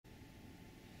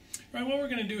Right, what we're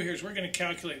going to do here is we're going to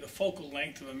calculate the focal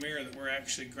length of a mirror that we're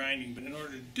actually grinding, but in order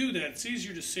to do that, it's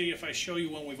easier to see if I show you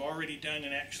one we've already done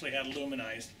and actually had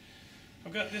luminized.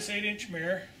 I've got this 8-inch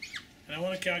mirror, and I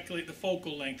want to calculate the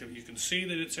focal length of it. You can see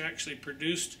that it's actually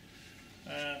produced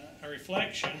a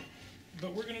reflection,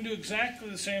 but we're going to do exactly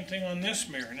the same thing on this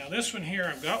mirror. Now this one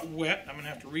here I've got wet. I'm going to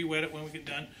have to re-wet it when we get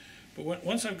done, but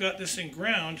once I've got this thing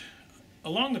ground,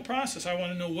 along the process, I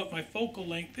want to know what my focal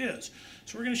length is.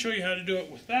 So we're going to show you how to do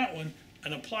it with that one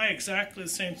and apply exactly the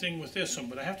same thing with this one,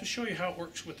 but I have to show you how it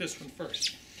works with this one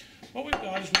first. What we've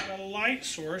got is we've got a light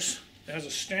source that has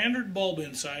a standard bulb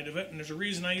inside of it, and there's a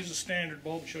reason I use a standard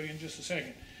bulb. I'll show you in just a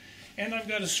second. And I've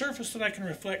got a surface that I can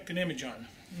reflect an image on.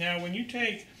 Now when you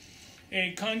take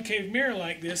a concave mirror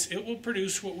like this, it will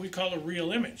produce what we call a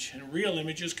real image, and real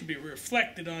images can be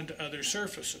reflected onto other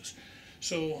surfaces.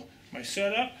 So my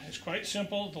setup is quite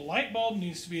simple. The light bulb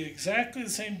needs to be exactly the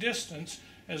same distance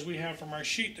as we have from our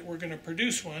sheet that we're going to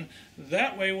produce one.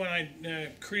 That way when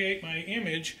I create my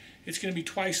image, it's going to be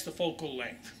twice the focal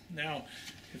length. Now,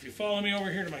 if you follow me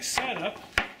over here to my setup,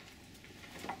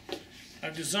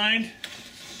 I've designed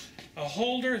a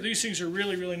holder. These things are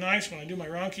really, really nice. When I do my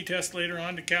Ronchi test later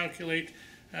on to calculate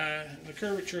the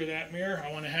curvature of that mirror,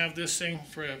 I want to have this thing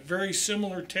for a very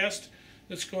similar test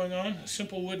that's going on. A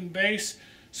simple wooden base,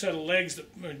 set of legs that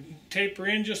taper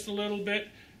in just a little bit,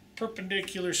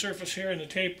 perpendicular surface here, and the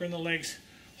taper in the legs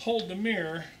hold the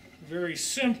mirror very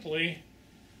simply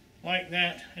like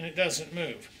that, and it doesn't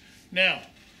move. Now,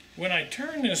 when I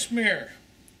turn this mirror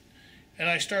and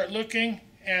I start looking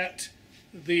at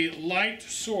the light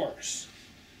source,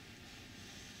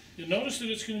 you'll notice that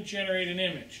it's going to generate an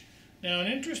image. Now, an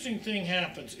interesting thing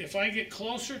happens. If I get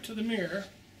closer to the mirror,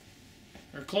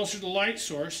 or closer to the light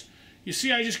source, you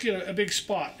see I just get a big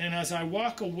spot. And as I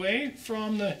walk away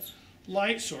from the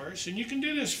light source, and you can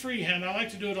do this freehand, I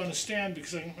like to do it on a stand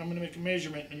because I'm going to make a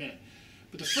measurement in a minute.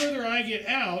 But the further I get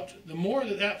out, the more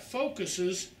that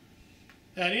focuses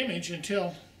that image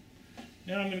until,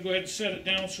 now I'm going to go ahead and set it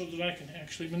down so that I can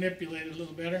actually manipulate it a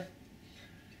little better.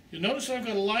 You'll notice I've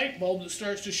got a light bulb that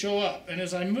starts to show up. And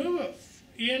as I move it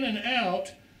in and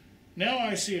out, now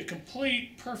I see a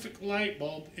complete, perfect light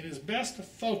bulb in as best a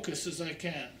focus as I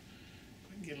can.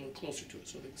 Get a little closer to it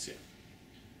so they can see it.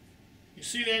 You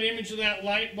see that image of that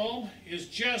light bulb is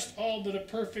just all but a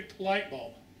perfect light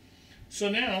bulb. So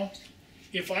now,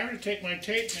 if I were to take my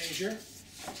tape measure,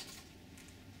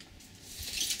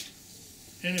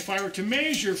 and if I were to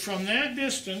measure from that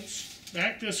distance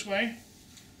back this way,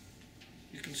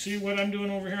 you can see what I'm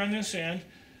doing over here on this end.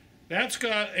 That's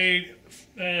got a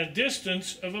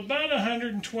distance of about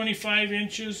 125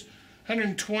 inches,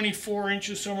 124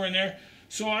 inches, somewhere in there.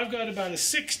 So I've got about a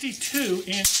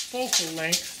 62-inch focal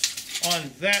length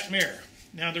on that mirror.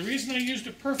 Now the reason I used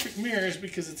a perfect mirror is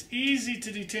because it's easy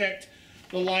to detect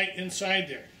the light inside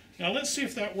there. Now let's see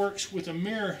if that works with a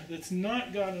mirror that's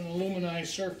not got an aluminized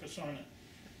surface on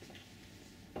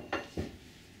it.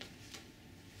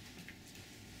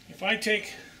 If I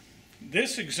take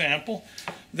this example,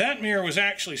 that mirror was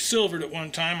actually silvered at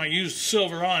one time. I used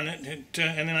silver on it, and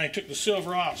then I took the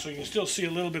silver off, so you can still see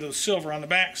a little bit of the silver on the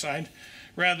backside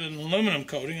rather than aluminum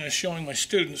coating. I was showing my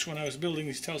students when I was building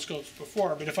these telescopes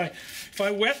before. But if I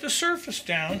wet the surface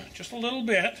down just a little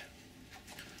bit,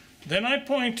 then I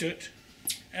point it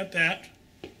at that,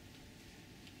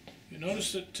 you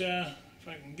notice that if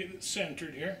I can get it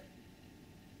centered here.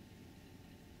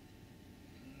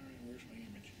 Where's my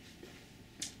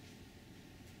image?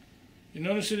 You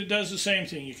notice that it does the same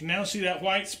thing. You can now see that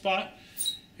white spot,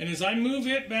 and as I move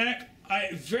it back,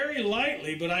 very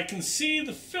lightly, but I can see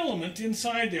the filament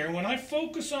inside there. When I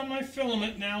focus on my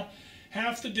filament now,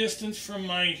 half the distance from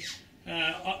my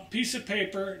piece of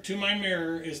paper to my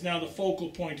mirror is now the focal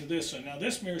point of this one. Now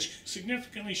this mirror is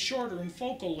significantly shorter in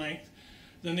focal length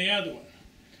than the other one.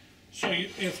 So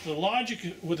if the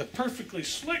logic with a perfectly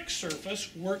slick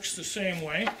surface works the same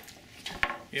way,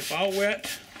 if I'll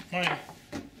wet my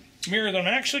mirror that I'm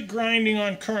actually grinding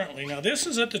on currently. Now this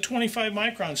is at the 25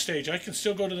 micron stage. I can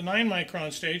still go to the 9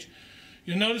 micron stage.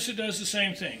 You'll notice it does the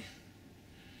same thing.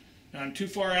 Now I'm too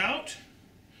far out,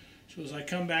 so as I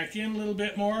come back in a little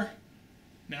bit more,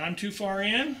 now I'm too far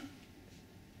in.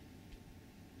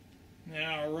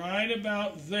 Now right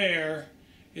about there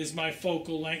is my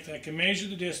focal length. I can measure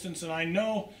the distance and I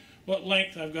know what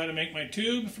length I've got to make my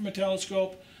tube from a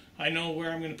telescope. I know where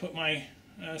I'm going to put my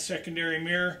secondary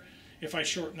mirror if I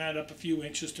shorten that up a few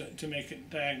inches to make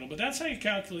it diagonal. But that's how you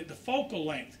calculate the focal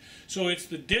length. So it's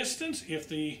the distance. If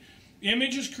the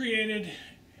image is created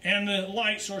and the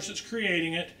light source that's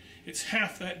creating it, it's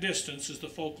half that distance is the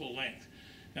focal length.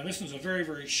 Now this one's a very,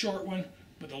 very short one,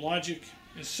 but the logic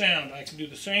is sound. I can do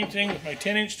the same thing with my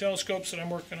 10-inch telescopes that I'm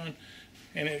working on,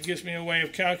 and it gives me a way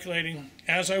of calculating,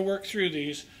 as I work through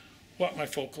these, what my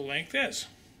focal length is.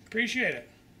 Appreciate it.